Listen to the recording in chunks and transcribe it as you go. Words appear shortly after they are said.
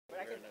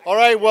All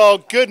right, well,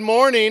 good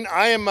morning.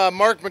 I am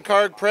Mark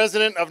McHargue,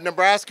 president of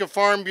Nebraska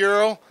Farm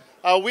Bureau.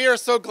 We are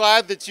so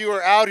glad that you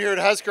are out here at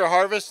Husker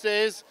Harvest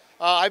Days.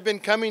 I've been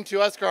coming to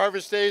Husker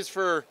Harvest Days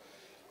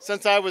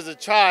since I was a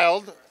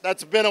child.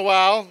 That's been a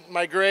while,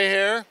 my gray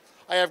hair.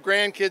 I have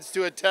grandkids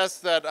to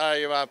attest that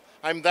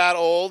I'm that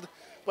old.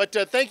 But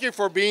thank you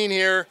for being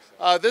here.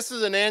 This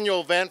is an annual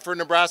event for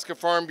Nebraska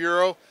Farm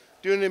Bureau,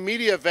 doing a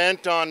media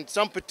event on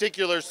some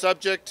particular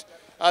subject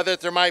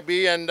that there might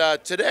be. And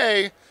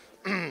today,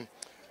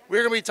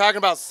 we're going to be talking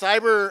about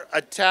cyber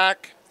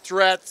attack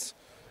threats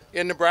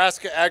in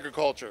Nebraska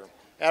agriculture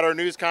at our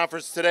news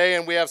conference today,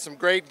 and we have some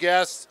great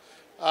guests.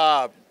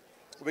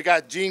 We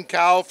got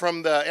Kowel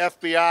from the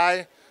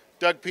FBI,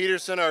 Doug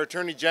Peterson, our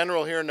Attorney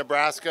General here in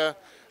Nebraska.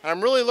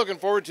 I'm really looking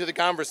forward to the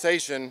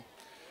conversation.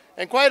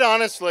 And quite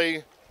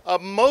honestly,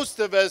 most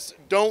of us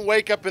don't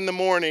wake up in the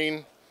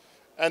morning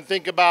and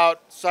think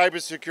about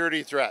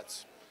cybersecurity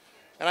threats.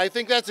 And I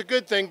think that's a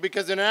good thing,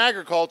 because in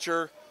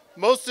agriculture,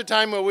 most of the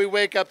time what we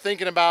wake up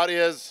thinking about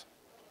is,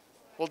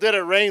 well, did it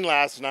rain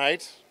last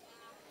night?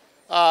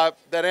 That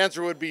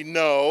answer would be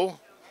no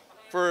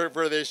for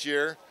this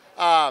year.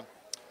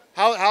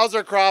 How's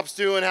our crops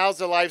doing? How's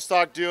the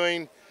livestock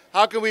doing?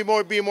 How can we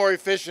be more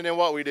efficient in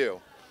what we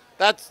do?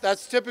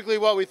 That's typically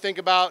what we think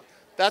about.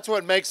 That's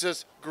what makes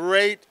us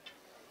great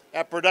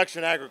at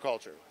production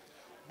agriculture.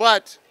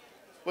 But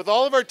with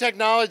all of our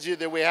technology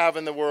that we have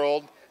in the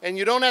world, and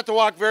you don't have to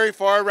walk very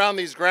far around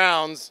these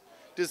grounds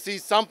to see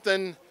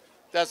something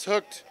that's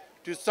hooked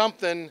to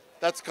something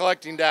that's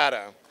collecting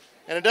data.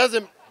 And it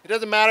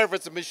doesn't matter if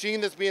it's a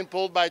machine that's being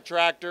pulled by a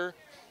tractor,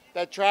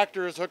 that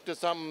tractor is hooked to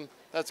something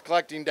that's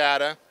collecting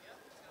data,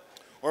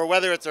 or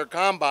whether it's our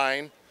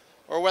combine,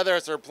 or whether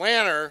it's our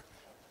planter,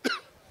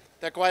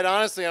 that quite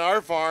honestly on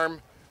our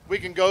farm, we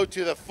can go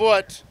to the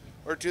foot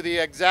or to the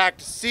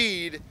exact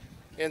seed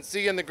and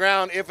see in the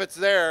ground if it's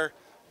there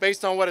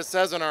based on what it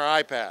says on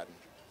our iPad.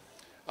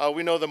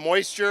 We know the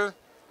moisture,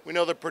 we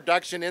know the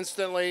production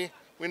instantly,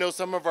 we know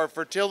some of our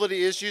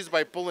fertility issues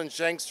by pulling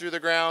shanks through the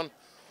ground.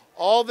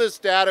 All this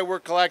data we're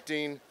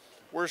collecting,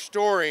 we're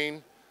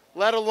storing,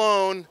 let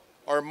alone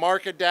our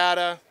market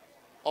data,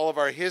 all of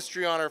our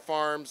history on our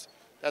farms,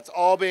 that's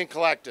all being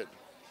collected.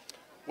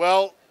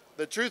 Well,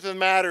 the truth of the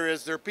matter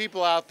is there are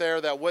people out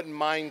there that wouldn't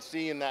mind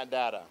seeing that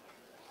data.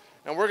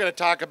 And we're going to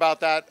talk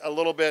about that a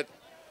little bit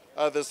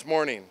this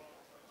morning.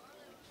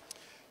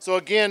 So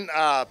again,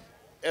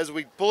 as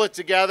we pull it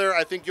together,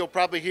 I think you'll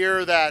probably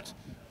hear that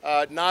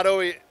not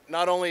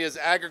only is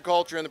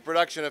agriculture and the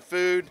production of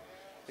food,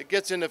 it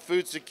gets into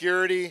food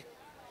security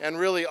and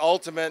really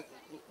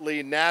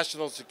ultimately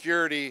national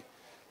security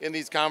in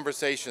these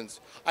conversations.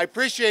 I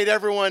appreciate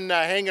everyone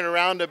hanging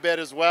around a bit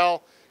as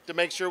well to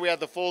make sure we have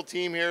the full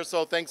team here.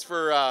 So thanks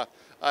for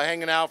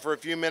hanging out for a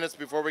few minutes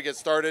before we get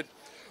started.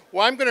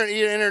 Well, I'm going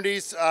to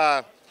introduce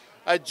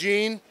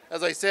Gene.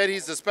 As I said,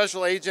 he's the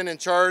special agent in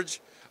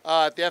charge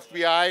at the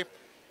FBI.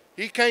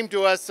 He came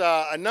to us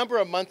a number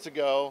of months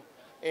ago,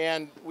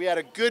 and we had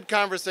a good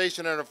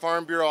conversation in our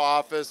Farm Bureau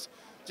office,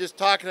 just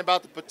talking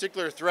about the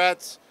particular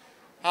threats,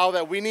 how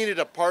that we needed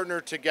to partner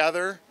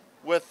together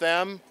with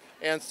them.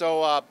 And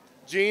so,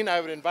 Gene,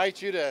 I would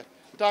invite you to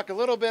talk a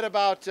little bit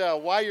about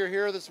why you're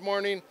here this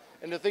morning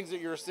and the things that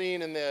you're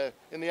seeing in the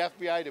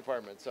FBI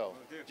department. So,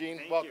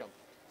 Gene, welcome.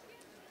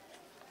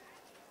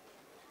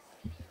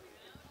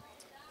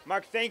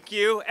 Mark, thank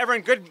you.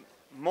 Everyone, good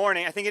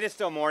morning. I think it is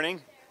still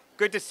morning.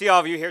 Good to see all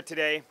of you here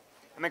today.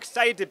 I'm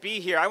excited to be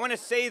here. I want to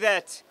say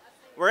that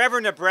wherever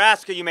in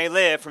Nebraska you may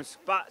live, from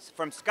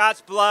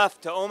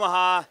Scottsbluff to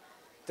Omaha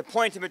to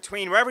points in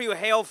between, wherever you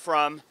hail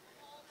from,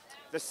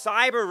 the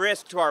cyber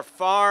risk to our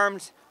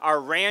farms,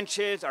 our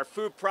ranches, our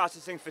food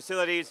processing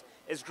facilities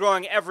is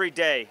growing every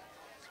day.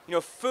 You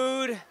know,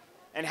 food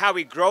and how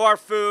we grow our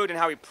food and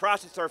how we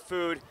process our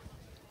food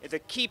is a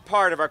key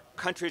part of our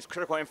country's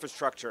critical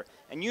infrastructure.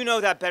 And you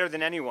know that better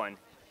than anyone.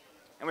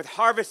 And with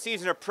harvest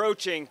season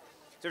approaching,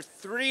 there's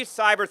 3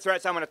 cyber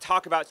threats I'm going to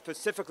talk about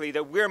specifically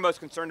that we're most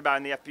concerned about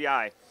in the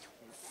FBI.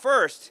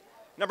 First,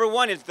 number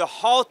 1 is the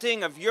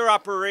halting of your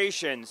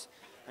operations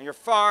on your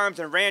farms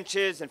and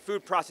ranches and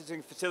food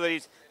processing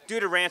facilities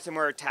due to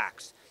ransomware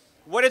attacks.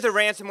 What is a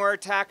ransomware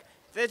attack?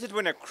 This is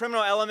when a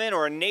criminal element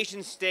or a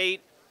nation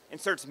state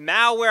inserts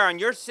malware on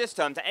your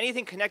system to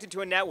anything connected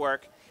to a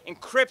network,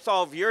 encrypts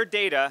all of your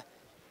data,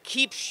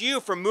 keeps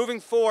you from moving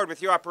forward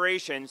with your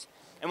operations,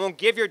 and won't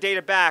give your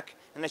data back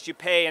unless you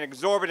pay an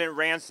exorbitant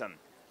ransom.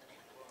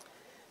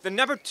 The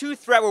number 2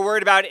 threat we're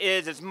worried about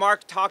is, as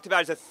Mark talked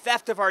about, is the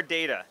theft of our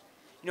data.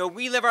 You know,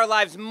 we live our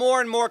lives more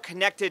and more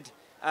connected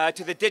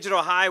to the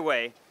digital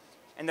highway,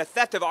 and the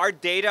theft of our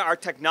data, our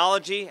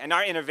technology, and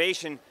our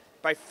innovation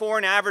by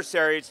foreign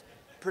adversaries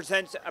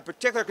presents a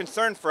particular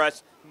concern for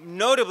us,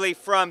 notably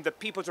from the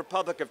People's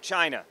Republic of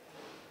China.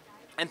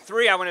 And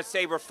 3, I want to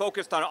say we're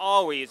focused on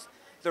always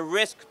the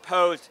risk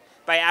posed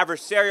by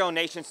adversarial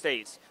nation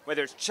states,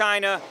 whether it's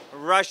China,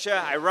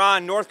 Russia,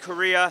 Iran, North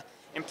Korea,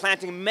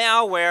 implanting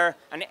malware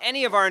on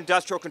any of our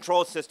industrial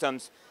control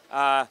systems,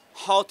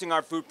 halting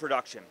our food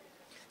production.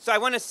 So I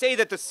want to say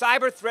that the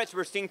cyber threats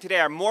we're seeing today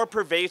are more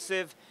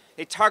pervasive.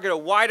 They target a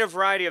wider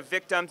variety of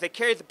victims. They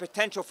carry the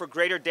potential for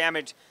greater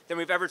damage than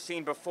we've ever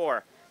seen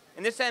before.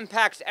 And this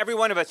impacts every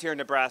one of us here in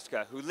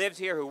Nebraska, who lives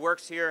here, who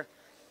works here.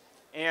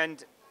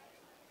 And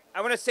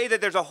I want to say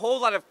that there's a whole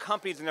lot of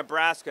companies in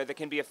Nebraska that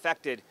can be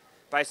affected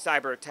by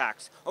cyber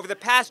attacks. Over the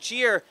past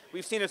year,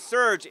 we've seen a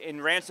surge in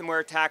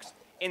ransomware attacks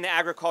in the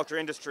agriculture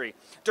industry.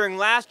 During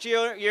last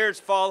year's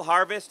fall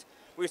harvest,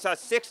 we saw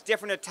 6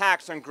 different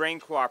attacks on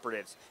grain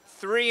cooperatives,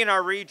 3 in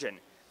our region.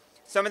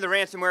 Some of the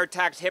ransomware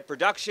attacks hit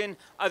production,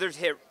 others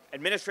hit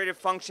administrative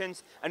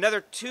functions.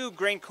 Another 2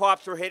 grain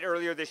co-ops were hit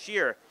earlier this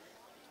year.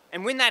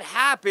 And when that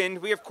happened,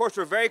 we of course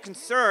were very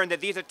concerned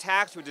that these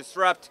attacks would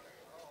disrupt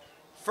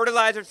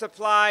fertilizer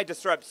supply,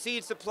 disrupt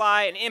seed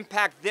supply, and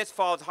impact this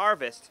fall's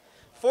harvest.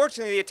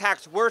 Fortunately, the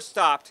attacks were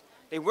stopped.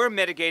 They were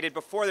mitigated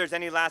before there's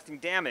any lasting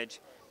damage.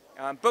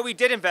 But we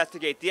did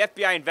investigate. The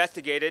FBI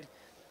investigated.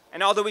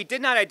 And although we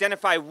did not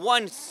identify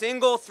one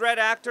single threat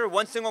actor,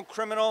 one single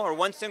criminal, or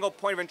one single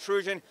point of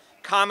intrusion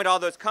common to all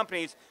those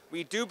companies,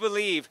 we do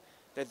believe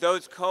that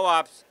those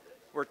co-ops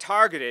were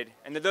targeted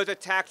and that those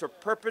attacks were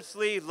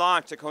purposely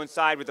launched to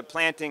coincide with the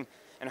planting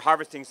and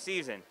harvesting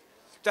season.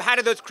 So how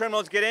did those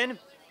criminals get in?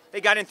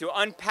 They got in through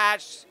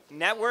unpatched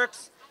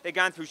networks. They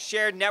got in through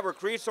shared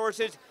network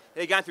resources.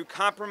 They got in through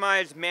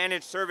compromised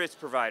managed service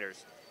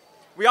providers.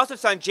 We also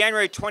saw in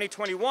January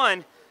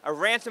 2021, a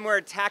ransomware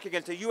attack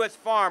against a U.S.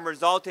 farm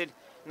resulted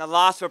in the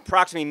loss of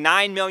approximately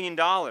 $9 million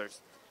due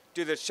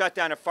to the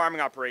shutdown of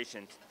farming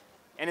operations.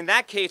 And in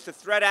that case, the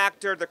threat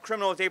actor, the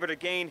criminal, was able to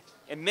gain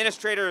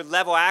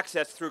administrator-level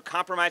access through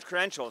compromised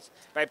credentials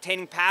by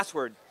obtaining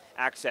password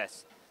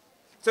access.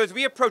 So as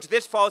we approach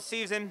this fall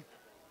season,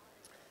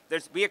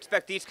 we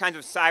expect these kinds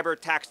of cyber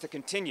attacks to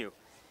continue.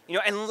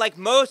 And like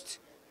most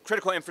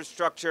critical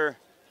infrastructure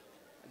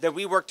that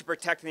we work to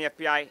protect in the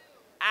FBI,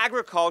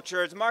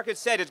 agriculture, as Mark has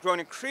said, has grown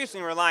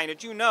increasingly reliant,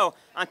 as you know,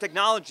 on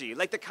technology,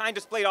 like the kind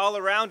displayed all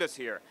around us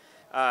here,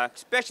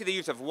 especially the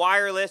use of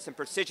wireless and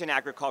precision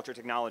agriculture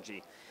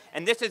technology.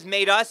 And this has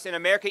made us in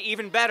America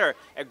even better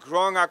at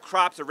growing our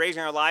crops or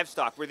raising our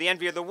livestock. We're the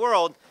envy of the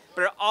world,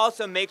 but it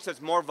also makes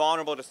us more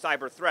vulnerable to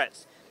cyber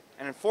threats.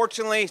 And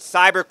unfortunately,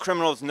 cyber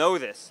criminals know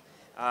this.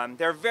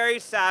 They're very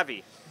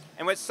savvy.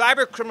 And what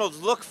cyber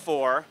criminals look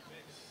for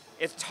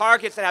is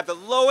targets that have the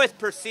lowest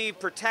perceived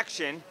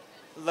protection,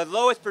 the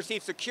lowest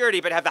perceived security,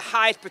 but have the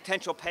highest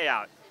potential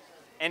payout.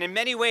 And in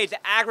many ways,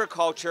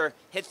 agriculture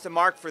hits the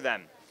mark for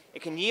them.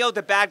 It can yield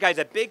the bad guys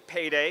a big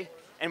payday,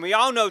 and we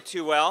all know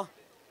too well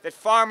that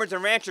farmers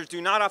and ranchers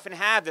do not often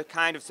have the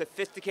kind of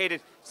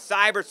sophisticated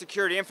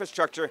cybersecurity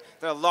infrastructure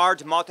that a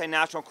large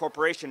multinational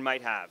corporation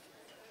might have.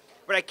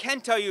 What I can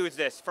tell you is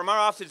this: from our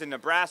offices in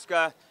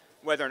Nebraska,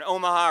 whether in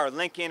Omaha or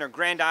Lincoln or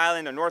Grand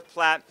Island or North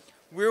Platte,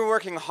 we're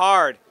working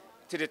hard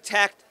to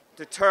detect,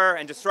 deter,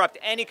 and disrupt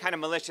any kind of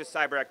malicious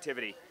cyber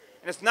activity.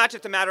 And it's not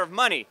just a matter of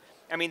money.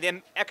 I mean,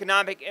 the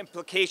economic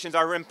implications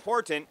are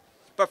important,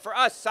 but for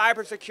us,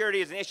 cybersecurity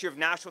is an issue of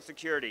national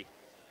security.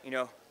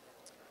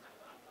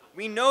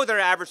 We know that our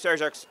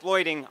adversaries are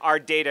exploiting our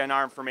data and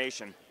our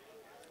information.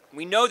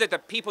 We know that the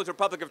People's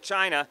Republic of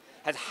China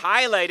has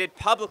highlighted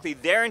publicly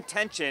their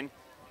intention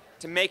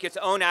to make its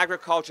own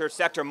agriculture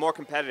sector more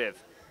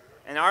competitive.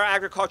 And our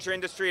agriculture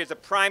industry is a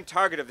prime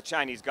target of the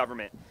Chinese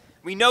government.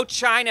 We know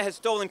China has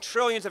stolen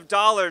trillions of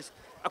dollars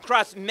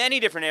across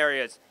many different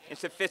areas in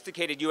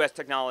sophisticated U.S.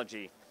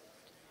 technology.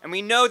 And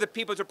we know the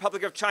People's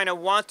Republic of China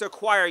wants to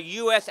acquire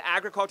U.S.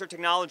 agriculture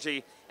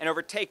technology and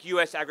overtake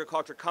U.S.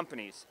 agriculture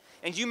companies.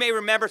 And you may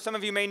remember, some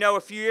of you may know,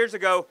 a few years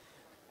ago,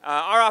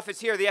 our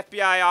office here, the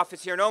FBI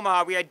office here in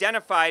Omaha, we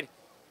identified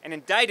and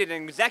indicted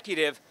an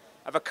executive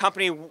of a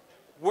company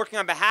working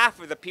on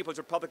behalf of the People's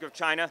Republic of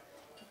China,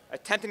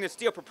 attempting to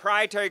steal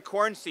proprietary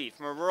corn seed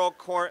from a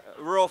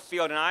rural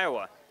field in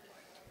Iowa.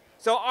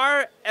 So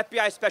our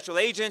FBI special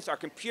agents, our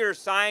computer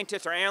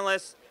scientists, our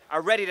analysts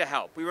are ready to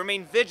help. We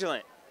remain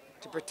vigilant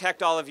to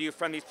protect all of you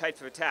from these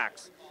types of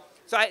attacks.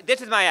 So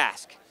this is my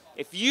ask.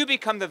 If you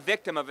become the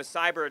victim of a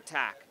cyber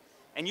attack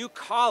and you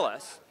call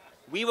us,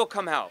 we will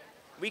come help.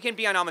 We can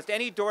be on almost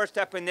any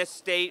doorstep in this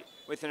state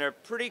within a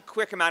pretty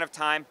quick amount of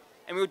time,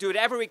 and we will do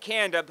whatever we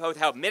can to both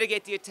help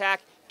mitigate the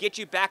attack, get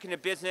you back into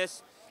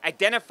business,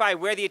 identify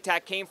where the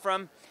attack came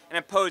from, and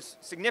impose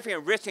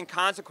significant risks and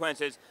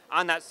consequences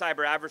on that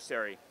cyber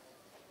adversary.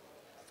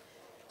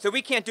 So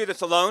we can't do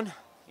this alone.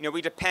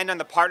 We depend on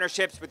the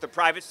partnerships with the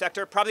private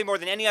sector, probably more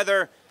than any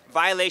other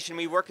violation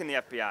we work in the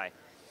FBI.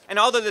 And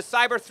although the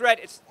cyber threat,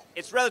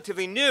 it's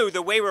relatively new,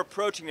 the way we're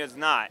approaching it is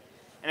not.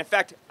 And in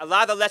fact, a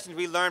lot of the lessons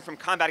we learned from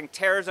combating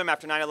terrorism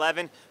after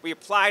 9/11, we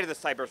apply to the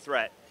cyber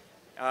threat.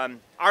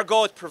 Our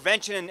goal is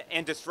prevention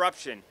and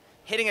disruption,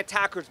 hitting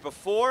attackers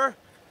before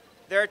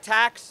their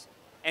attacks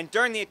and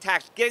during the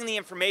attacks, getting the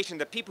information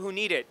to people who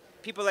need it,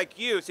 people like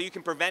you, so you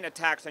can prevent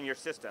attacks on your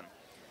system.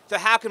 So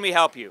how can we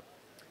help you?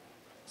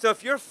 So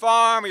if your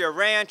farm or your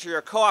ranch or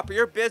your co-op or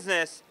your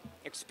business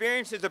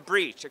experiences a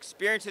breach,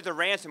 experiences a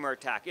ransomware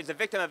attack, is a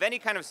victim of any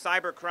kind of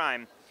cyber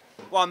crime,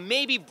 while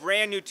maybe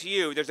brand new to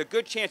you, there's a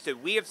good chance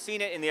that we have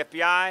seen it in the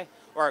FBI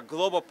or our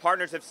global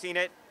partners have seen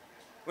it.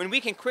 When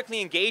we can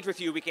quickly engage with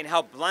you, we can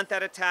help blunt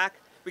that attack.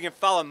 We can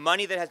follow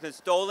money that has been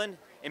stolen.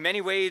 In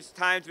many ways,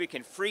 times we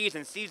can freeze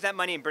and seize that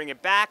money and bring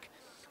it back.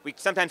 We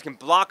sometimes can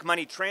block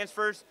money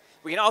transfers.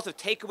 We can also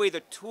take away the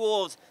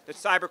tools that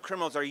cyber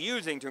criminals are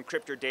using to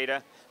encrypt your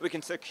data. We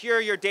can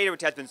secure your data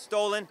which has been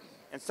stolen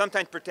and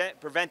sometimes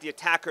prevent the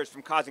attackers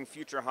from causing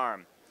future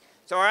harm.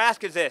 So our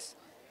ask is this.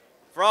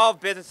 For all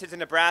businesses in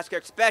Nebraska,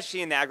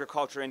 especially in the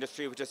agriculture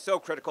industry, which is so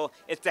critical,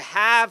 is to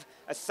have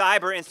a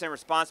cyber incident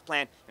response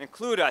plan and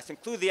include us,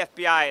 include the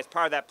FBI as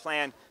part of that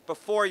plan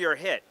before you're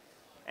hit.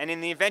 And in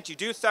the event you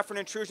do suffer an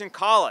intrusion,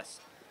 call us.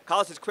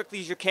 Call us as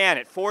quickly as you can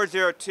at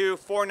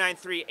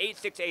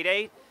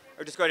 402-493-8688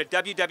 or just go to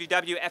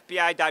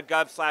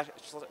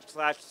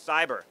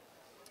www.fbi.gov/cyber.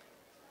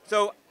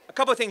 So a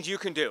couple of things you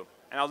can do,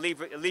 and I'll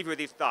leave you with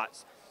these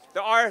thoughts.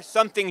 There are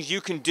some things you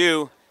can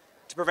do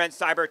to prevent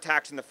cyber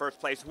attacks in the first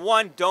place.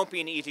 One, don't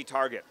be an easy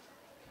target.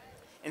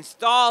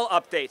 Install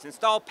updates,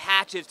 install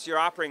patches to your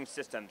operating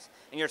systems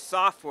and your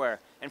software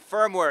and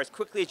firmware as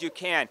quickly as you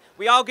can.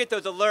 We all get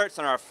those alerts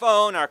on our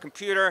phone, our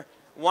computer,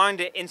 wanting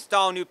to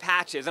install new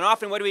patches. And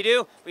often what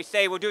do? We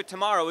say, we'll do it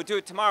tomorrow, we'll do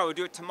it tomorrow, we'll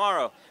do it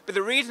tomorrow. But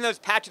the reason those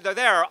patches are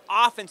there are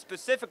often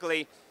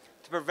specifically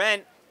to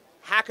prevent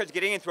hackers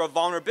getting in through a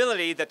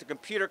vulnerability that the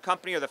computer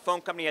company or the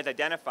phone company has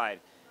identified.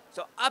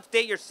 So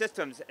update your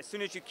systems as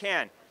soon as you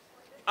can.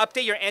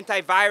 Update your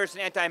antivirus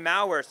and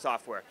anti-malware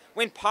software.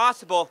 When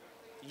possible,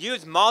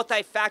 use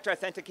multi-factor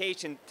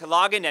authentication to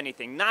log into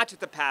anything, not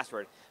just a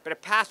password, but a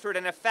password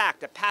and a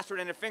fact, a password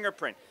and a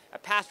fingerprint, a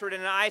password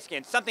and an eye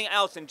scan, something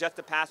else than just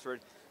a password,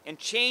 and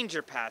change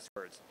your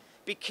passwords.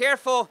 Be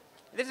careful,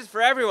 this is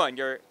for everyone,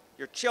 your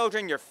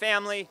children, your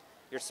family,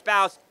 your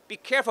spouse. Be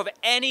careful of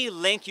any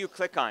link you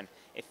click on.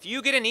 If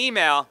you get an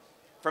email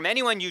from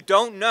anyone you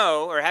don't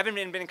know or haven't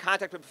been in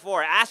contact with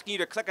before asking you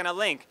to click on a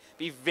link,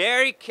 be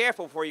very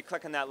careful before you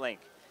click on that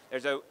link.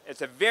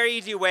 It's a very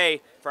easy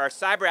way for our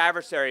cyber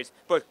adversaries,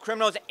 both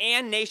criminals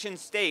and nation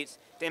states,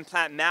 to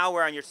implant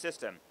malware on your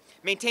system.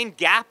 Maintain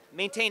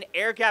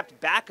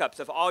air-gapped backups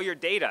of all your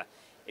data.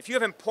 If you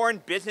have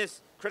important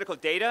business critical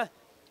data,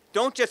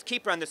 don't just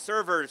keep it on the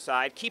server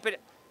side, keep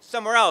it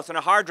somewhere else on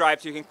a hard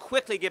drive so you can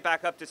quickly get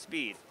back up to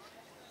speed.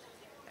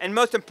 And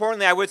most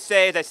importantly, I would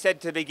say, as I said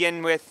to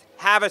begin with,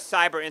 have a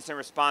cyber incident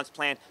response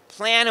plan.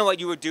 Plan on what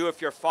you would do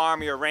if your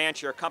farm or your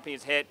ranch or your company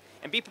is hit,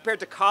 and be prepared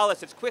to call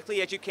us as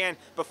quickly as you can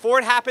before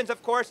it happens,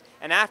 of course,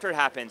 and after it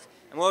happens,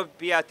 and we'll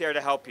be out there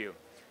to help you.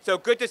 So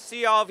good to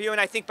see all of you,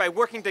 and I think by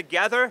working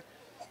together,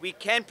 we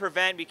can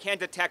prevent, we can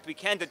detect, we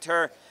can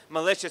deter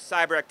malicious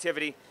cyber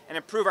activity and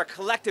improve our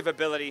collective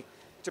ability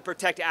to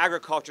protect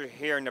agriculture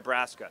here in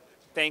Nebraska.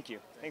 Thank you.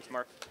 Thanks,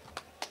 Mark.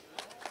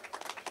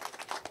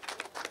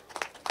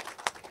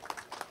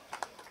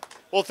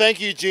 Well,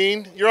 thank you,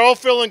 Gene. You're all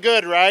feeling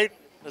good, right?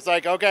 It's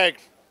like, okay,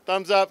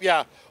 thumbs up.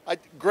 Yeah,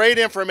 great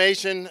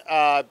information.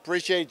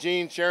 Appreciate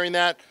Gene sharing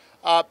that.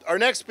 Our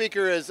next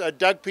speaker is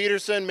Doug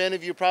Peterson. Many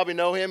of you probably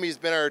know him. He's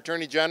been our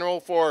Attorney General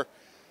for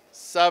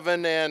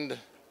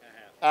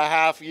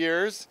 7.5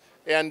 years.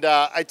 And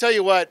I tell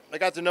you what, I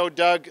got to know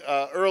Doug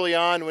early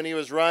on when he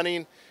was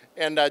running,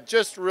 and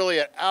just really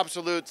an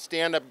absolute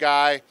stand-up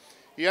guy.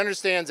 He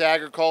understands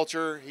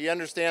agriculture. He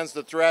understands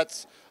the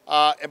threats.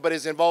 But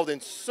is involved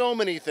in so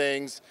many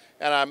things,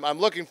 and I'm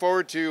looking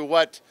forward to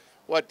what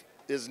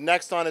is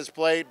next on his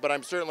plate, but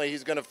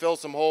he's going to fill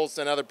some holes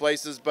in other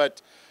places.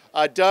 But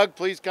Doug,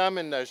 please come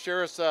and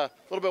share us a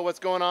little bit what's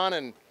going on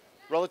and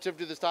relative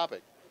to this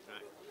topic.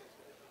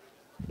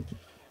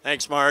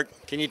 Thanks,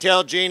 Mark. Can you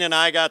tell Gene and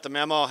I got the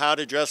memo how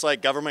to dress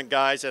like government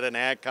guys at an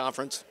ag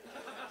conference?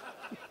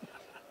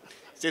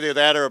 It's either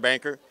that or a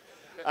banker.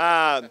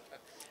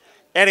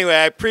 Anyway,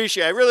 I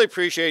really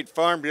appreciate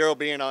Farm Bureau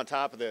being on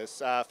top of this.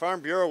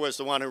 Farm Bureau was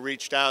the one who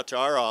reached out to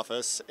our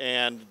office,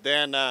 and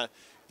then the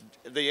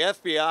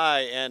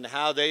FBI and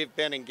how they've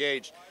been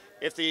engaged.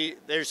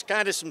 There's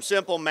kind of some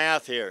simple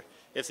math here.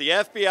 If the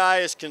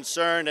FBI is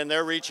concerned and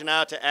they're reaching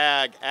out to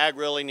ag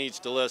really needs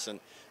to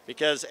listen,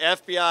 because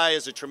FBI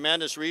is a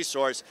tremendous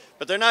resource,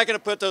 but they're not going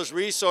to put those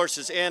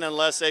resources in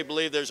unless they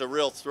believe there's a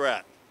real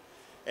threat.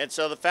 And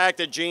so the fact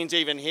that Gene's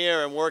even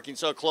here and working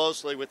so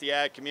closely with the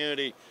ag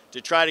community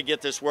to try to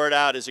get this word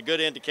out is a good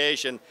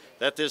indication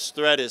that this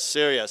threat is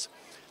serious.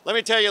 Let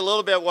me tell you a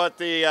little bit what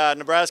the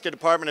Nebraska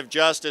Department of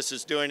Justice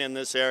is doing in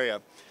this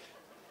area.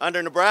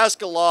 Under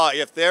Nebraska law,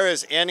 if there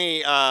is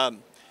any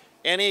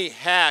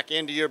hack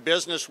into your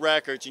business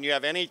records and you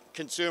have any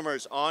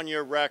consumers on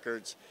your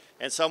records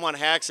and someone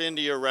hacks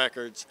into your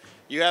records,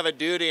 you have a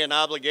duty and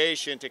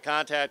obligation to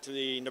contact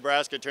the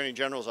Nebraska Attorney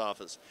General's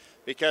office.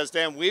 Because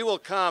then we will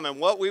come, and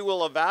what we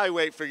will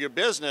evaluate for your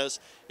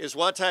business is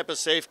what type of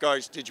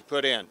safeguards did you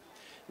put in.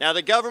 Now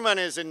the government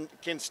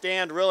can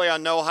stand really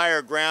on no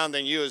higher ground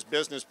than you as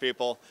business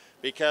people,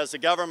 because the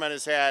government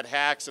has had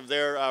hacks of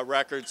their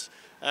records,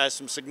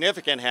 some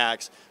significant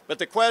hacks. But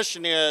the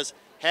question is,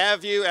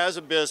 have you as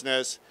a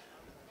business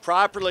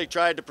properly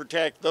tried to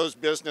protect those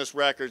business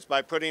records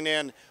by putting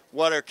in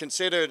what are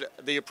considered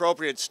the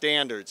appropriate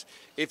standards.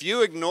 If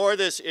you ignore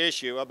this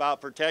issue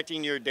about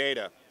protecting your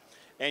data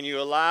and you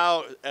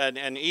allow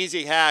an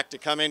easy hack to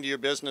come into your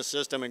business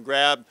system and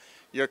grab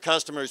your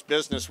customers'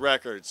 business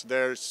records,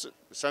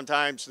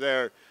 sometimes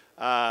their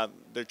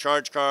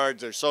charge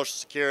cards, their social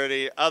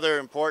security, other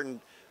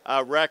important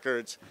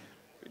records,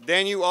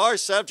 then you are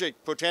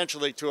subject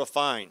potentially to a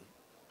fine.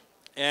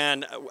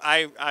 And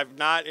I've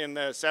not in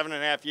the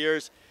 7.5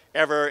 years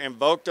ever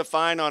invoked a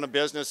fine on a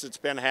business that's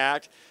been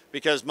hacked,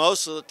 because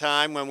most of the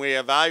time when we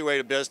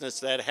evaluate a business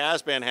that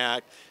has been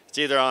hacked, it's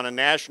either on a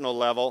national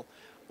level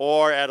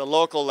or at a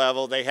local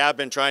level. They have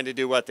been trying to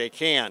do what they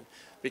can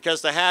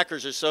because the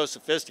hackers are so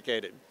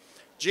sophisticated.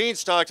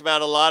 Gene's talked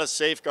about a lot of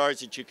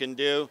safeguards that you can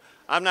do.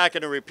 I'm not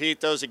going to repeat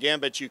those again,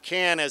 but you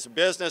can, as a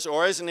business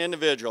or as an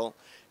individual,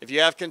 if you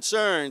have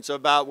concerns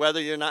about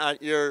whether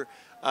your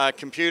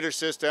computer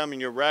system and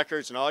your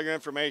records and all your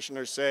information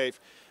are safe,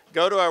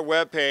 go to our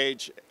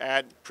webpage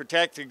at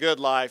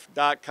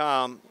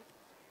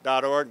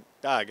protectthegoodlife.com.org.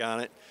 Doggone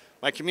it.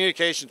 My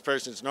communications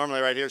person is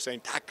normally right here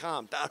saying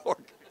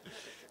 .com.org.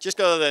 Just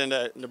go to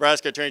the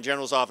Nebraska Attorney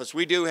General's office.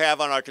 We do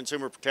have on our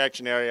consumer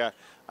protection area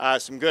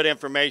some good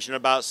information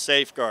about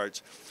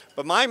safeguards.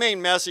 But my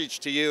main message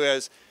to you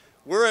is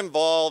we're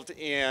involved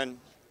in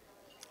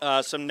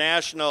some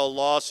national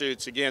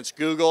lawsuits against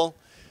Google.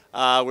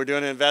 We're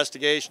doing an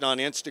investigation on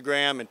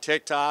Instagram and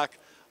TikTok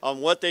on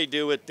what they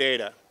do with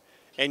data.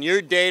 And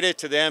your data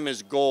to them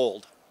is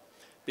gold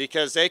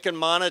because they can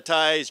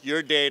monetize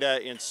your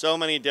data in so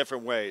many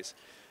different ways.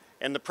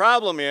 And the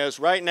problem is,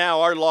 right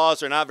now, our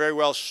laws are not very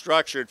well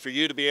structured for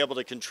you to be able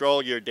to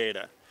control your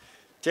data.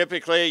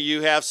 Typically,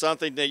 you have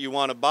something that you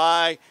want to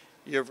buy,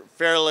 you're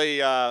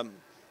fairly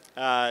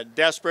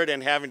desperate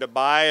in having to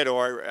buy it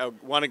or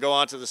want to go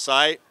onto the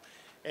site,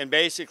 and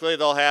basically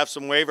they'll have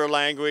some waiver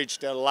language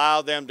to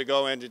allow them to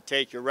go in to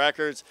take your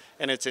records,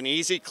 and it's an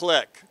easy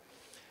click.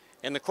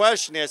 And the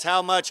question is,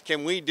 how much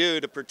can we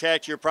do to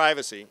protect your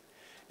privacy?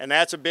 And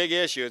that's a big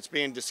issue. It's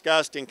being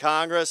discussed in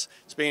Congress.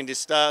 It's being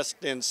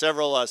discussed in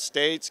several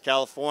states.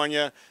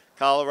 California,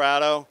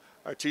 Colorado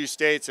are two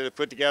states that have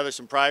put together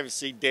some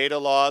privacy data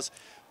laws.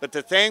 But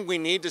the thing we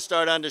need to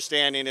start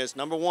understanding is,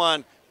 number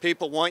one,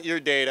 people want your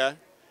data.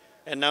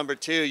 And number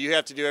two, you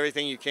have to do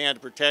everything you can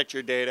to protect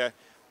your data,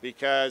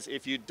 because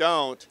if you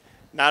don't,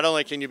 not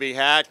only can you be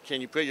hacked, can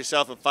you put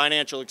yourself in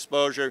financial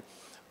exposure,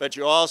 but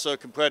you also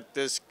can put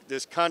this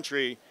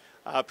country,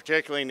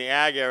 particularly in the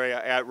ag area,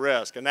 at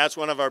risk. And that's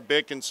one of our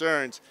big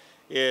concerns,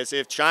 is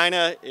if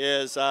China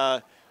is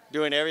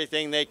doing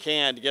everything they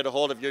can to get a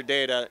hold of your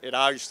data, it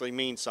obviously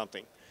means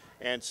something.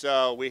 And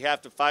so we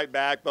have to fight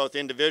back both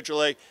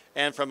individually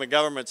and from a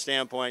government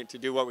standpoint to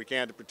do what we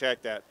can to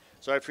protect that.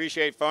 So I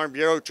appreciate Farm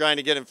Bureau trying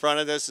to get in front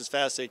of this as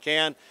fast as they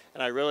can,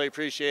 and I really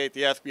appreciate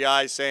the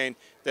FBI saying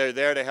they're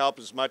there to help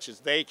as much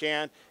as they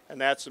can,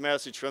 and that's the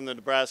message from the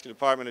Nebraska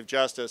Department of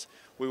Justice.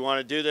 We want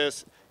to do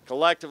this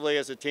collectively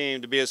as a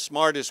team to be as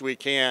smart as we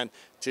can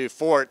to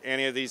thwart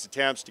any of these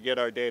attempts to get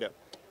our data.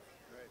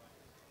 Great.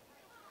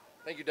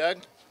 Thank you, Doug.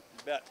 You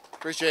bet.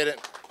 Appreciate it.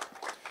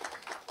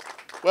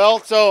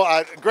 Well,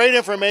 so great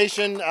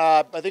information.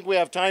 I think we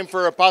have time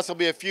for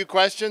possibly a few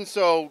questions.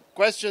 So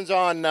questions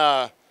on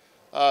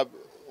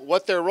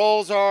what their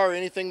roles are, or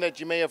anything that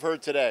you may have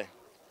heard today.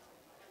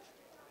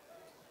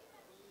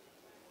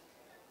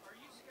 Are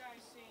you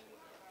guys seeing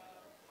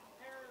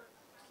compare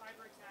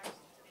cyber attacks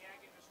to the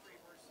ag industry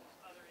versus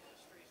other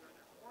industries? Are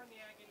there more in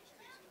the ag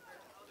industry compared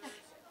to others?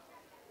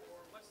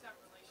 Or what's that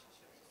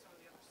relationship to some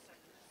of the other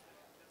sectors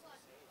that we're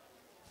seeing?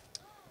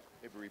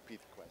 Maybe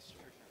repeat the question.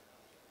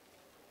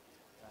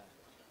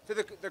 So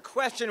the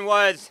question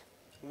was,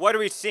 what are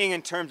we seeing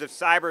in terms of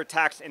cyber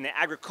attacks in the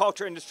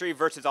agriculture industry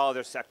versus all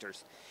other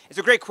sectors? It's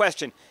a great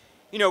question.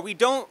 You know,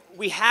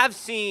 we have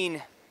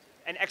seen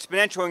an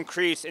exponential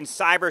increase in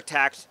cyber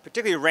attacks,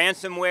 particularly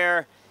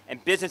ransomware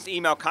and business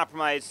email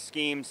compromise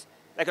schemes,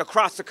 like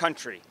across the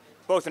country,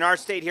 both in our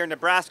state here in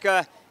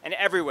Nebraska and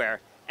everywhere.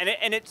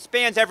 And it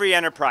spans every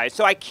enterprise.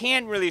 So I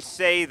can't really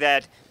say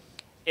that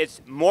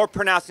it's more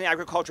pronounced in the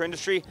agriculture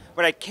industry.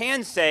 What I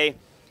can say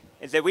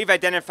is that we've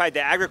identified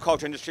the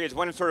agriculture industry as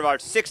one of sort of our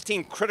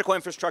 16 critical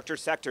infrastructure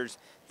sectors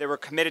that we're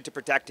committed to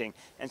protecting.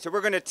 And so we're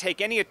going to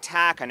take any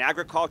attack on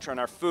agriculture, on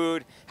our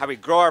food, how we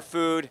grow our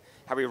food,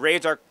 how we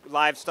raise our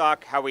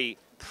livestock, how we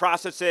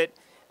process it,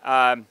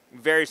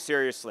 very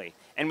seriously.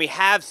 And we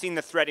have seen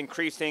the threat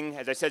increasing.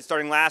 As I said,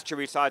 starting last year,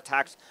 we saw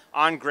attacks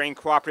on grain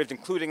cooperatives,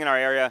 including in our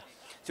area.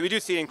 So we do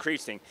see it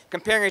increasing.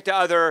 Comparing it to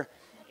other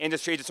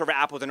industries, it's sort of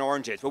apples and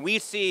oranges. What we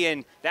see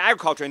in the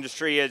agriculture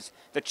industry is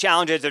the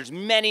challenges. There's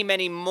many,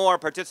 many more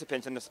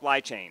participants in the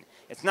supply chain.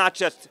 It's not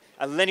just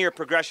a linear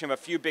progression of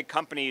a few big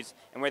companies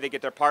and where they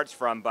get their parts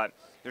from, but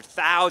there's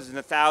thousands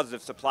and thousands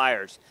of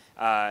suppliers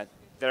that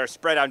are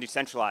spread out and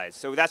decentralized.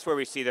 So that's where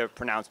we see the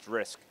pronounced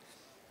risk.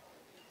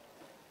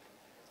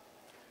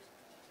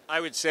 I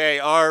would say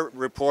our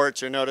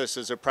reports or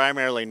notices are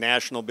primarily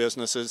national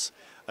businesses,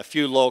 a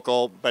few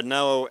local, but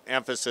no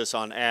emphasis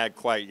on ag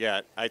quite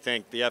yet. I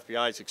think the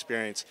FBI's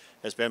experience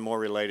has been more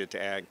related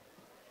to ag.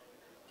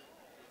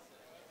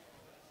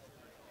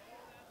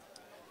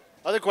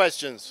 Other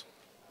questions?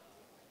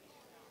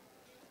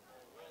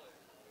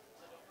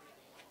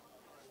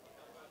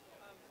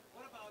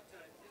 What about,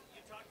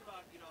 you talked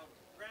about,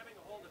 grabbing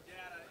a hold of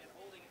data and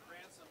holding it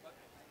ransom, but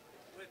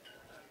with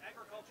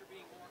agriculture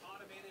being more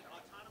automated,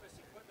 autonomous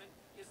equipment,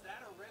 is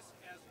that a risk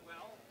as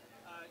well?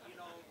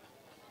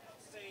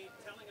 Say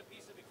telling a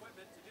piece of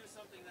equipment to do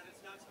something that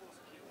it's not supposed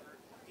to do, or,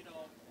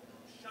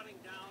 shutting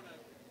down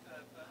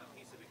a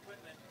piece of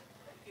equipment.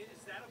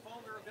 Is that a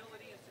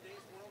vulnerability in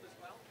today's world as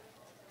well?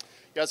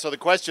 Yeah, so the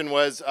question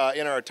was,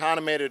 in our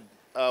automated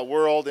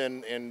world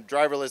and in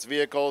driverless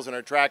vehicles and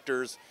our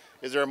tractors,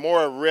 is there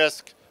more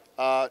risk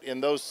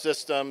in those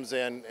systems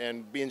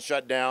and being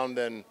shut down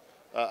than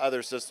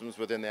other systems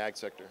within the ag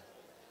sector?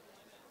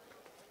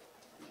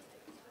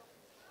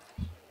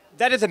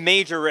 That is a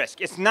major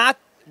risk. It's not,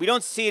 we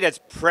don't see it as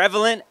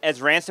prevalent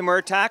as ransomware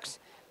attacks,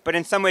 but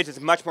in some ways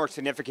it's much more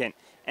significant.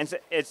 And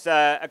it's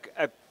a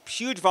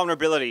huge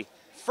vulnerability.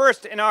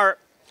 First, in our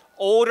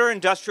older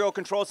industrial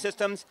control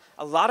systems,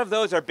 a lot of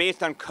those are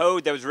based on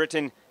code that was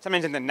written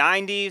sometimes in the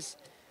 90s,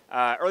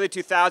 early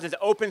 2000s,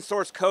 open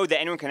source code that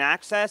anyone can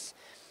access.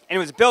 And it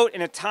was built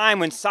in a time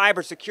when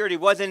cybersecurity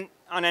wasn't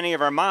on any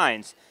of our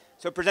minds.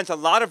 So it presents a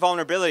lot of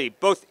vulnerability,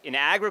 both in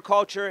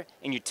agriculture,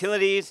 in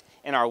utilities,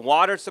 in our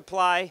water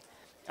supply.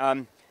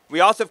 We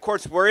also, of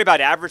course, worry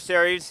about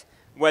adversaries,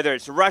 whether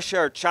it's Russia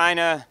or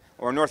China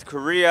or North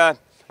Korea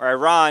or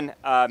Iran,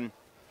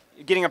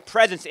 getting a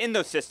presence in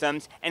those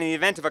systems, and in the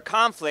event of a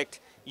conflict,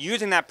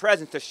 using that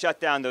presence to shut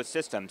down those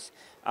systems.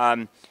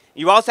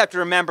 You also have to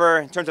remember,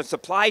 in terms of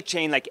supply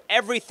chain, like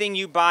everything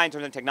you buy in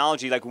terms of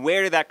technology, like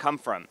where did that come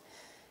from?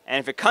 And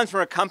if it comes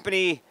from a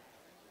company,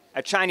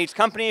 a Chinese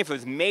company, if it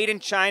was made in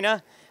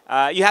China,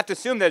 you have to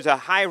assume there's a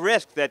high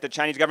risk that the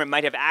Chinese government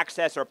might have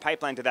access or a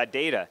pipeline to that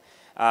data.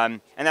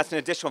 And that's an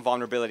additional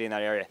vulnerability in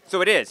that area.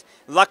 So it is.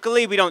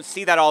 Luckily, we don't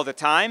see that all the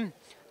time,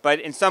 but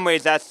in some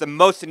ways that's the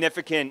most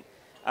significant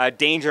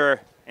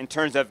danger in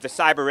terms of the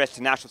cyber risk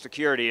to national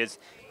security is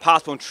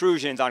possible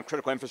intrusions on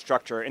critical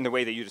infrastructure in the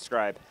way that you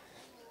describe.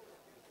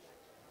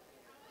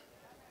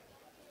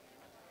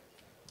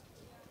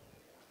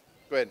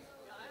 Go ahead.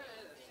 I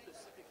had a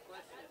specific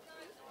question.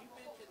 You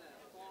mentioned a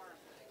farm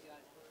that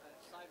got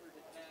cyber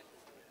attacked,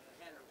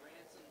 had a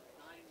ransom of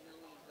 $9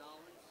 million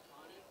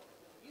on it.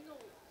 Can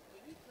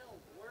you tell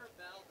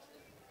whereabouts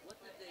and what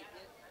did they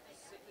get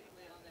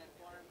specifically on that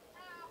farm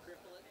to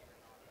cripple it?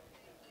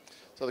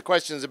 So the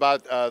question is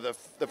about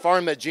the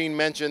farm that Gene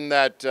mentioned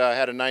that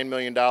had a $9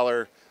 million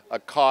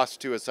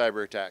cost to a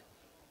cyber attack.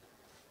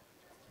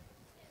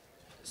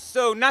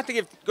 So not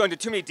to go into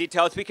too many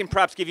details, we can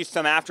perhaps give you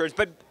some afterwards,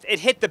 but it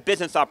hit the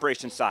business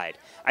operations side.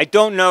 I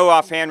don't know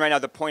offhand right now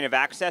the point of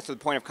access or the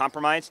point of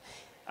compromise.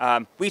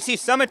 We see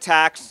some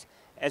attacks,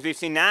 as we've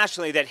seen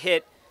nationally, that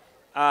hit,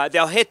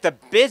 they'll hit the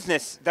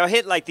business, they'll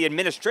hit like the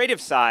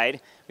administrative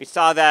side. We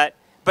saw that,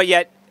 but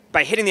yet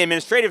by hitting the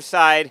administrative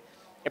side,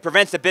 it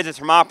prevents the business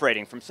from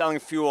operating, from selling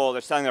fuel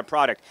or selling their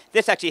product.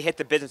 This actually hit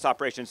the business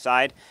operations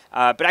side,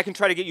 but I can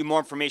try to get you more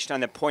information on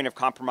the point of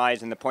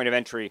compromise and the point of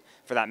entry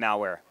for that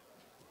malware.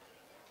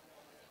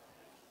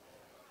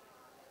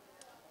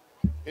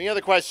 Any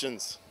other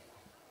questions?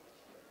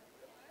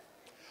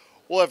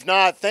 Well, if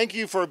not, thank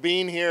you for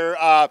being here.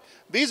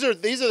 These are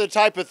the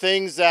type of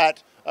things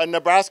that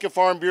Nebraska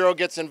Farm Bureau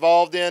gets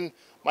involved in.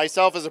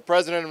 Myself as a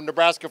president of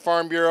Nebraska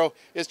Farm Bureau,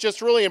 it's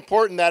just really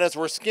important that as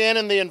we're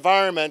scanning the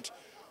environment,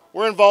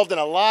 we're involved in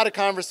a lot of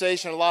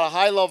conversation, a lot of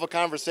high-level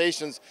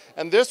conversations,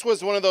 and this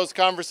was one of those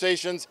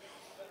conversations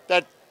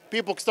that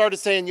people started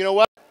saying, you know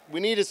what, we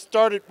need to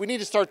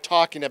start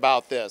talking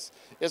about this.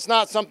 It's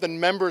not something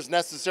members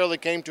necessarily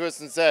came to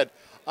us and said,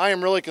 I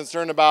am really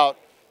concerned about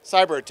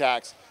cyber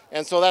attacks.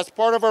 And so that's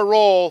part of our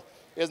role,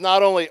 is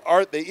not only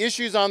the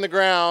issues on the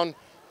ground,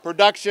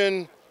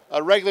 production,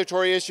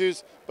 regulatory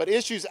issues, but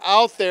issues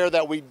out there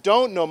that we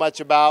don't know much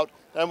about,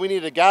 and we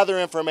need to gather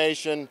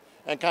information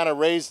and kind of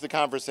raise the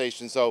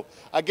conversation. So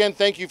again,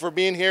 thank you for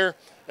being here.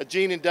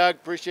 Gene and Doug,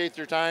 appreciate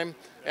your time,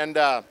 and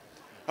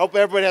hope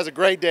everybody has a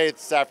great day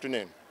this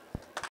afternoon.